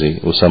New Jersey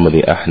with some of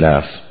the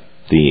Ahnaf,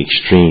 the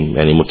extreme,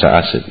 and the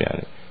Muta'assib,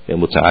 the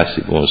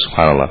Muta'assib,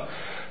 subhanAllah.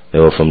 They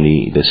were from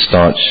the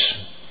staunch,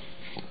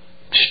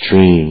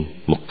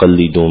 extreme,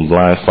 muqallidun,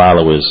 blind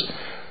followers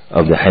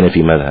of the Hanafi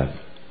madhab.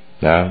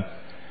 Now,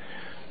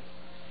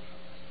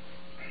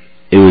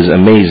 it was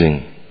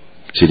amazing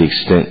to the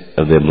extent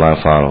of their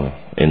blind following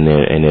and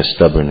their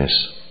stubbornness.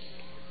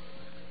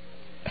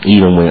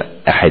 Even when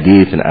a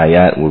hadith and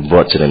ayat were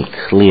brought to them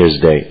clear as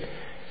day,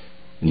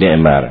 it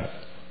didn't matter.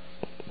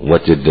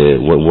 What do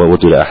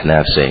the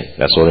Ahnaf say?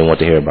 That's all they want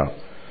to hear about.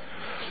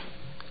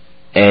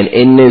 And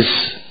in this,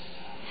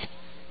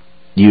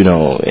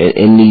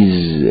 in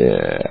these,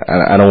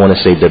 I don't want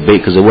to say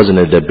debate, because it wasn't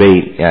a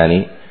debate,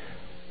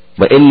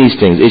 but in these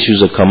things,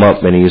 issues will come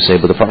up, and you say,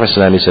 but the Prophet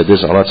ﷺ said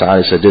this, Allah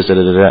Ta'ala said this,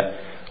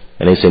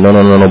 and they say, no,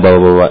 blah, blah,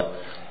 blah.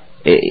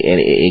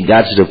 It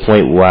got to the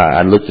point where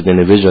I looked at the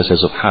individual and said,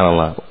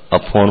 subhanAllah,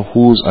 upon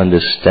whose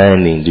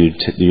understanding do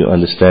you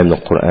understand the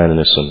Quran and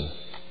the Sunnah?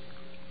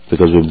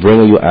 Because we're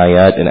bringing you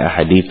ayat and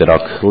ahadith that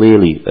are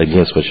clearly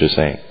against what you're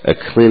saying, are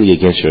clearly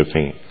against your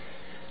opinion.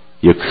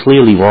 You're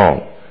clearly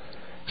wrong.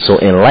 So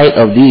in light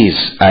of these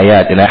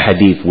ayat and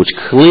ahadith, which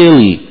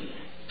clearly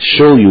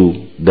show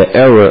you the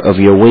error of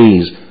your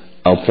ways,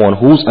 upon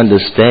whose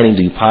understanding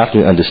do you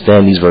possibly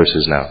understand these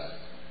verses now?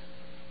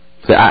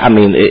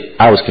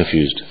 I was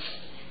confused.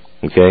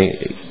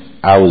 Okay?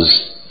 I was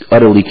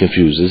utterly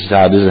confused. This is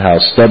how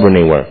stubborn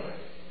they were.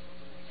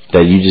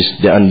 That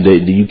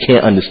you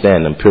can't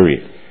understand them,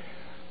 period.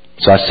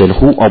 So I said,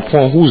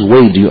 upon whose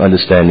way do you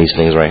understand these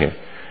things right here?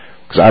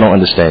 Because I don't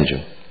understand you.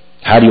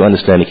 How do you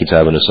understand the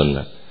Kitab and the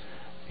Sunnah?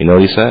 You know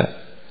what he said?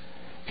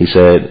 He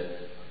said,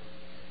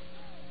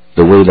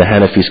 the way the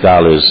Hanafi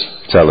scholars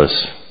tell us.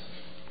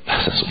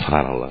 I said,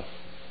 subhanAllah.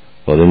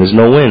 Well, then there's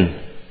no win.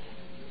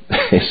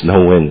 It's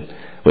no win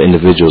with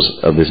individuals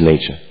of this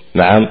nature.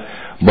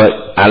 But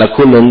ala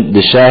kullin,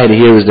 the shahid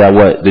here is that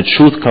what? The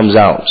truth comes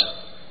out.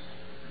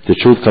 The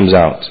truth comes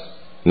out.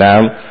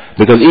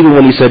 Because even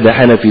when he said the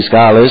Hanafi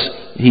scholars,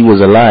 he was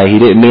a lie. He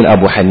didn't mean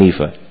Abu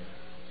Hanifa.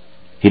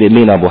 He didn't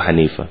mean Abu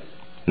Hanifa.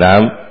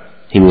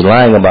 He was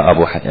lying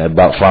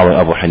about following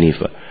Abu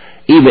Hanifa.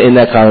 Even in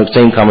that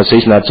same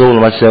conversation, I told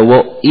him, I said,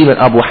 well, even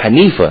Abu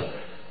Hanifa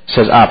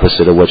says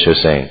opposite of what you're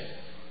saying.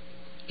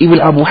 Even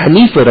Abu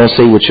Hanifa don't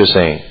say what you're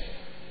saying.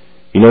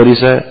 You know what he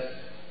said?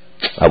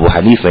 Abu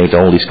Hanifa ain't the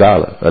only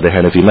scholar of the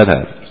Hanafi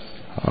madhab.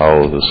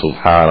 Oh,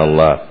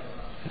 subhanallah.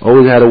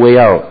 Always had a way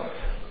out.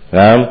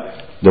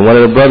 Then one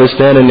of the brothers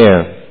standing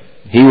there,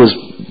 he was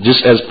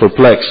just as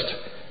perplexed.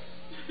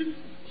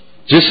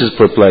 Just as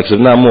perplexed, if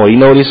not more. You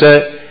know what he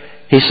said?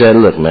 He said,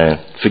 look,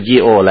 man,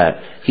 forget all that.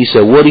 He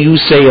said, what do you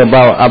say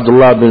about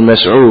Abdullah bin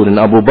Mas'ud and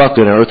Abu Bakr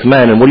and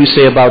Uthman, and what do you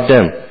say about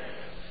them?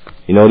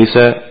 You know what he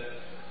said?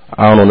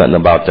 I don't know nothing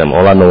about them.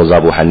 All I know is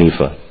Abu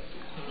Hanifa.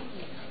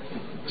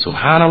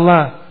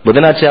 Subhanallah. But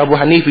then I tell Abu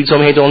Hanifa, he told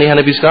me he ain't the only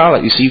Hanafi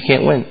scholar. You see, you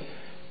can't win.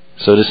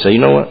 So just say, you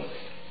know what?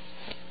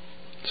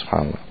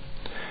 Subhanallah.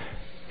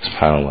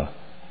 Subhanallah.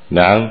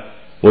 Now,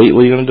 what are you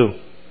going to do?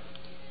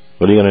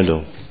 What are you going to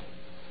do?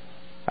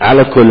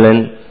 Ala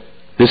kullin,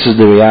 this is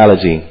the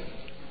reality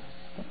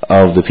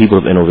of the people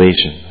of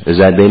innovation, is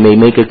that they may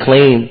make a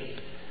claim,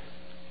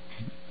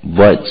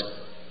 but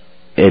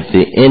at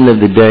the end of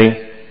the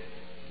day,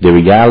 the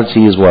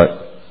reality is what?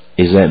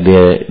 Is that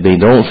they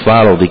don't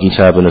follow the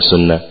Kitab and the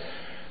Sunnah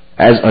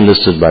as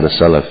understood by the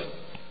Salaf.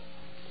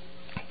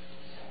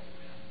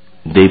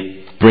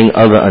 They bring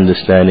other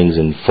understandings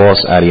and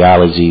false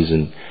ideologies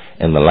and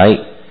the like,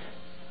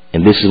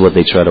 and this is what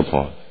they tread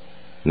upon.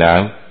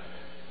 Now,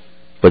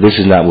 but this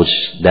is not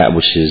that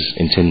which is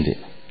intended.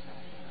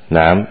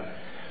 Now,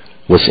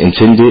 what's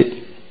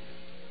intended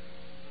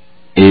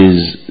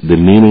is the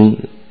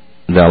meaning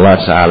that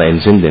Allah Ta'ala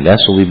intended.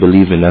 That's what we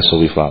believe in, that's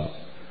what we follow.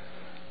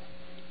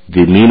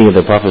 The meaning of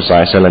the Prophet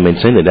ﷺ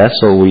intended, that's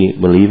what we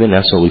believe in,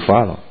 that's what we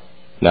follow.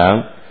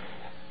 Now,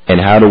 and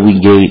how do we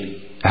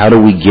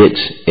get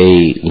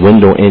a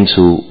window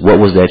into what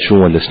was that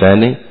true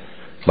understanding?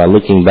 By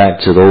looking back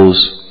to those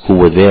who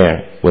were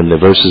there when the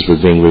verses were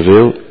being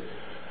revealed,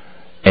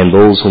 and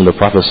those whom the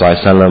Prophet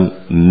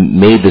ﷺ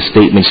made the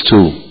statements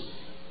to.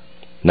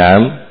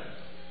 Now,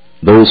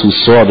 those who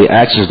saw the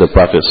actions of the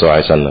Prophet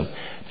ﷺ,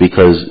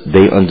 because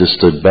they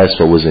understood best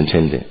what was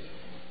intended.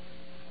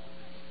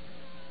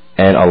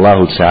 And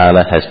Allah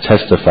Ta'ala has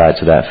testified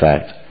to that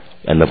fact,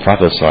 and the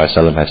Prophet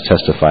ﷺ has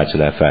testified to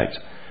that fact.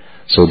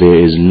 So there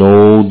is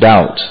no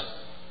doubt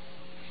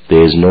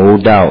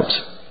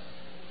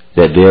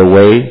that their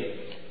way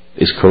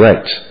is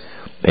correct,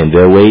 and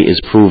their way is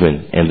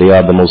proven, and they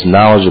are the most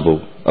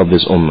knowledgeable of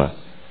this ummah.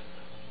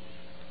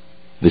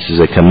 This is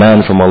a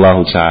command from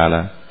Allah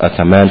Ta'ala, a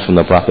command from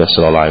the Prophet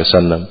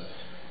ﷺ.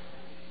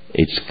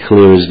 It's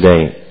clear as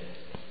day.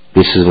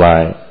 This is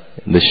why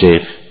the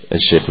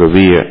Shaykh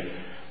Revere,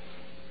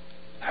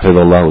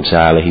 Hafidhullah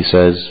Ta'ala, he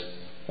says,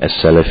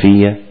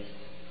 As-Salafiyyah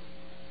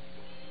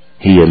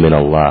hiya min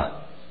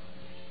Allah.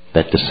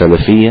 That the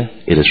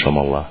Salafiyyah, it is from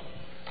Allah.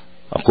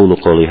 أقول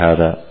قولي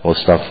هذا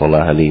وأستغفر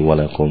الله لي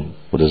ولكم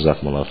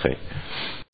وجزاكم الله خير.